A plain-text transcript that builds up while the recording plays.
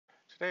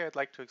Today I'd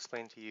like to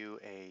explain to you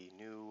a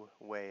new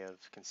way of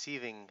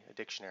conceiving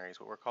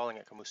dictionaries, what we're calling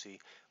at Camusi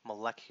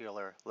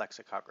molecular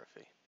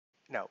lexicography.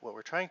 Now, what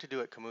we're trying to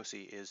do at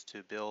Camusi is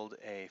to build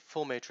a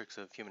full matrix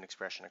of human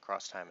expression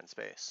across time and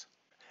space.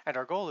 And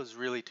our goal is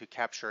really to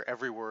capture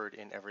every word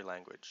in every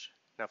language.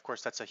 Now, of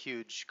course, that's a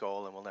huge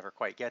goal and we'll never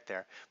quite get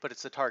there, but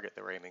it's the target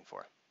that we're aiming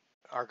for.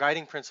 Our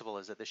guiding principle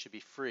is that this should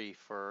be free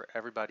for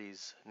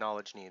everybody's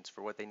knowledge needs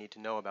for what they need to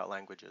know about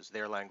languages,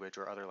 their language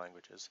or other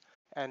languages.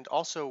 And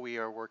also we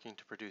are working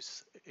to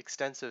produce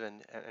extensive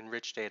and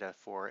rich data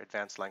for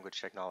advanced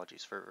language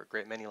technologies, for a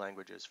great many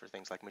languages, for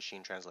things like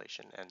machine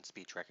translation and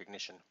speech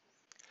recognition.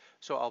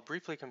 So I'll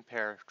briefly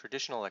compare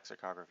traditional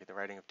lexicography, the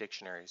writing of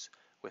dictionaries,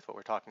 with what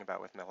we're talking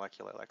about with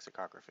molecular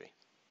lexicography.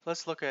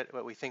 Let's look at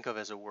what we think of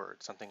as a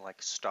word, something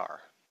like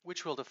star,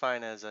 which we'll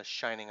define as a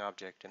shining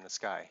object in the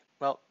sky.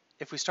 Well,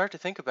 if we start to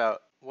think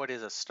about what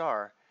is a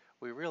star,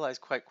 we realize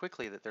quite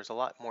quickly that there's a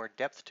lot more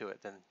depth to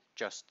it than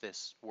just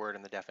this word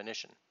and the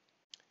definition.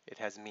 It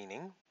has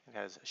meaning, it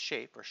has a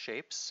shape or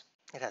shapes,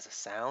 it has a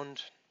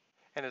sound,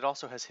 and it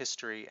also has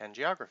history and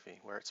geography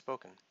where it's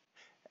spoken.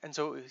 And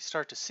so what we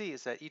start to see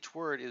is that each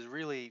word is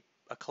really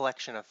a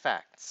collection of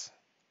facts.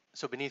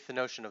 So beneath the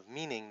notion of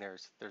meaning,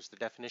 there's the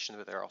definition,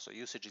 but there are also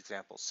usage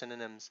examples,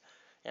 synonyms,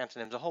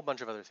 antonyms, a whole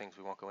bunch of other things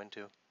we won't go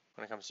into.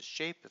 When it comes to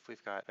shape, if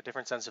we've got a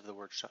different sense of the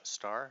word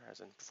star,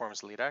 as in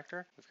performance lead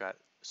actor, we've got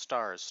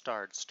stars,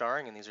 starred,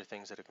 starring, and these are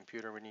things that a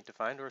computer would need to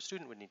find or a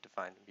student would need to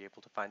find and be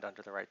able to find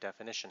under the right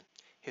definition.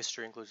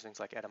 History includes things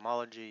like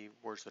etymology,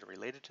 words that are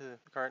related to the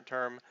current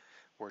term,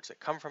 words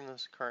that come from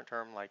this current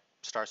term, like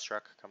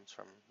starstruck comes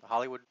from the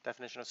Hollywood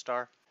definition of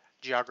star.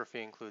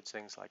 Geography includes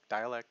things like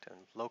dialect and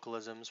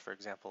localisms. For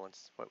example,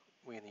 it's what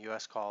we in the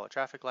US call a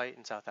traffic light,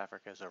 in South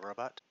Africa is a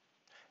robot.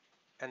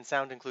 And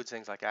sound includes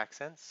things like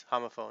accents,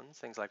 homophones,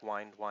 things like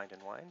wind, wind,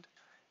 and wind,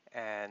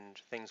 and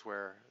things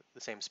where the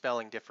same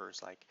spelling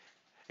differs, like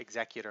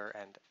executor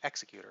and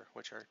executor,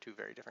 which are two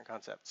very different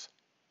concepts.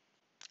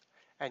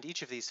 And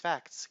each of these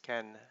facts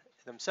can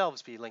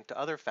themselves be linked to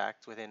other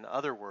facts within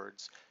other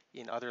words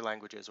in other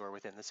languages or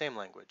within the same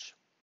language.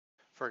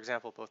 For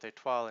example, both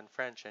étoile in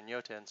French and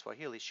nyota in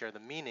Swahili share the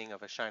meaning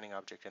of a shining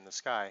object in the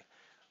sky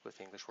with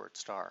the English word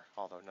star,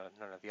 although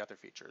none of the other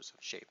features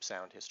of shape,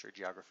 sound, history,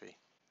 geography.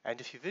 And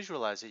if you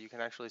visualize it, you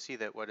can actually see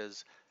that what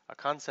is a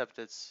concept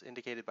that's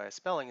indicated by a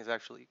spelling is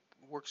actually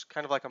works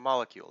kind of like a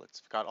molecule.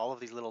 It's got all of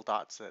these little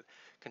dots that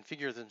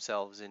configure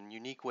themselves in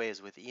unique ways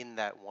within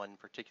that one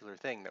particular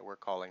thing that we're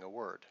calling a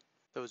word.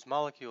 Those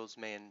molecules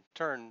may in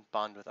turn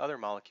bond with other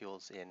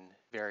molecules in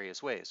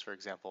various ways. For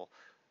example,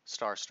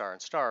 star, star,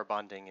 and star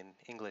bonding in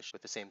English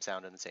with the same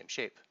sound and the same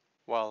shape,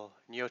 while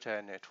nyota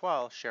and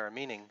étoile share a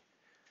meaning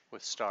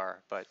with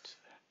star, but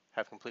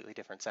have completely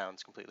different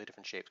sounds, completely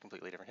different shapes,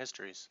 completely different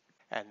histories.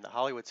 And the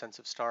Hollywood sense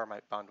of star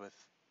might bond with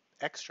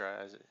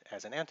extra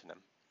as an antonym,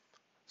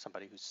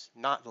 somebody who's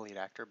not the lead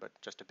actor, but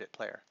just a bit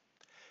player.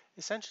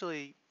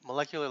 Essentially,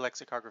 molecular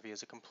lexicography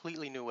is a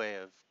completely new way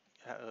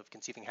of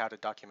conceiving how to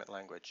document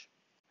language.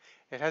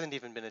 It hasn't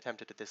even been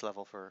attempted at this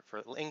level for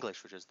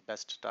English, which is the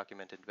best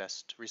documented,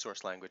 best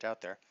resource language out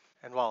there.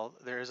 And while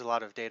there is a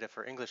lot of data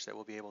for English that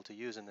we'll be able to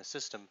use in this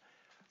system,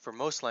 for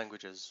most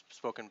languages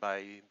spoken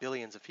by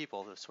billions of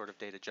people, this sort of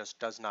data just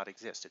does not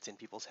exist. It's in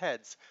people's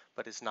heads,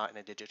 but it's not in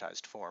a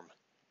digitized form.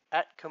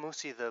 At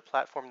Camusi, the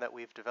platform that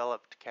we've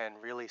developed can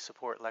really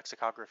support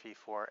lexicography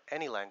for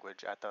any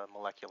language at the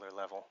molecular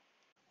level.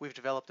 We've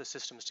developed the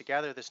systems to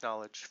gather this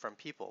knowledge from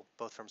people,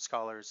 both from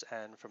scholars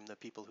and from the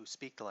people who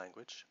speak the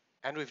language.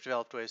 And we've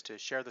developed ways to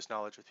share this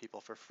knowledge with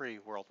people for free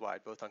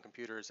worldwide, both on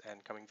computers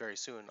and coming very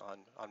soon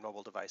on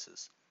mobile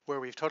devices. Where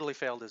we've totally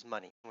failed is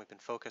money. We've been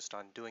focused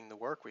on doing the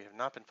work. We have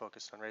not been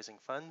focused on raising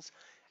funds,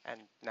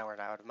 and now we're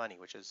out of money,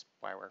 which is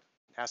why we're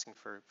asking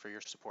for your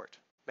support.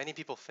 Many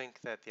people think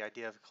that the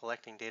idea of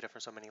collecting data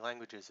from so many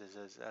languages is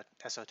as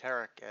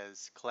esoteric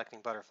as collecting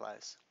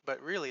butterflies.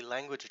 But really,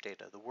 language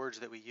data, the words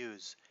that we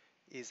use,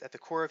 is at the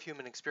core of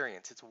human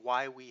experience. It's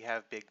why we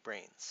have big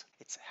brains.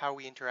 It's how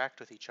we interact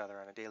with each other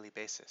on a daily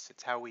basis.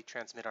 It's how we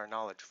transmit our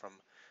knowledge from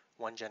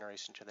one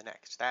generation to the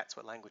next. That's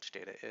what language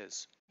data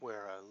is.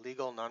 We're a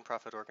legal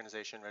nonprofit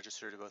organization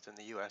registered both in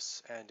the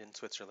US and in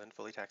Switzerland,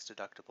 fully tax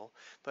deductible,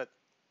 but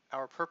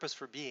our purpose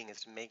for being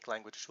is to make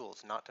language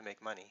tools, not to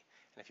make money.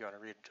 And if you want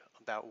to read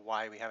about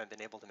why we haven't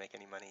been able to make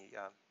any money,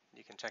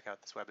 you can check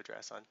out this web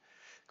address on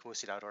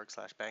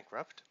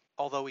camusi.org/bankrupt.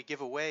 Although we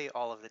give away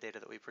all of the data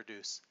that we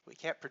produce, we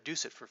can't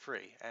produce it for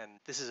free, and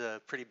this is a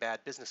pretty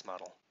bad business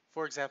model.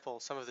 For example,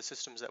 some of the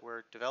systems that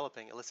we're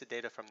developing elicit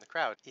data from the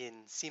crowd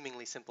in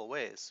seemingly simple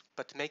ways,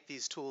 but to make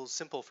these tools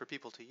simple for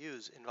people to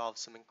use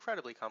involves some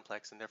incredibly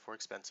complex and therefore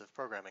expensive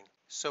programming.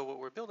 So what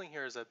we're building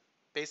here is a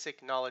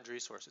basic knowledge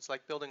resource. It's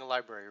like building a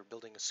library or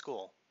building a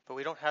school. But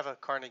we don't have a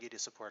Carnegie to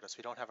support us.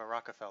 We don't have a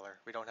Rockefeller.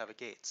 We don't have a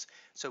Gates.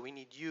 So we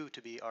need you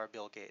to be our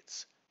Bill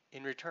Gates.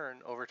 In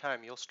return, over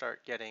time, you'll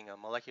start getting a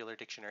molecular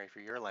dictionary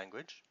for your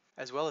language,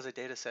 as well as a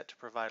data set to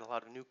provide a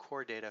lot of new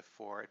core data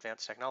for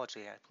advanced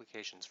technology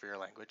applications for your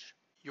language.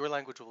 your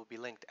language will be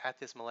linked at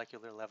this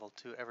molecular level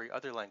to every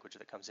other language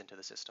that comes into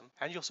the system,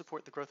 and you'll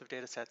support the growth of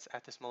data sets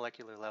at this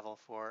molecular level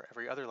for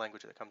every other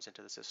language that comes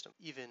into the system,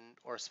 even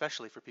or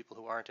especially for people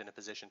who aren't in a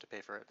position to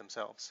pay for it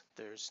themselves.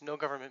 There's no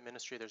government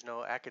ministry, there's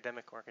no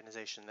academic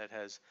organization that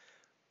has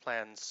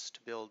plans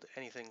to build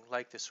anything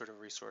like this sort of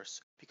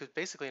resource, because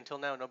basically until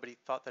now nobody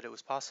thought that it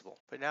was possible.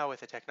 But now with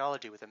the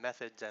technology, with the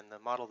methods and the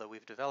model that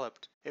we've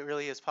developed, it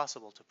really is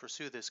possible to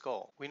pursue this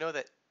goal. We know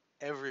that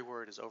every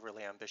word is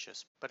overly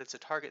ambitious, but it's a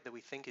target that we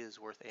think is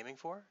worth aiming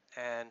for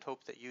and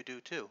hope that you do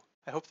too.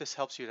 I hope this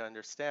helps you to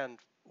understand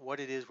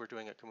what it is we're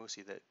doing at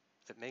Camusi that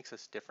makes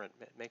us different,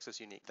 makes us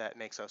unique, that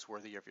makes us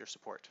worthy of your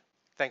support.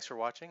 Thanks for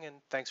watching, and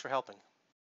thanks for helping.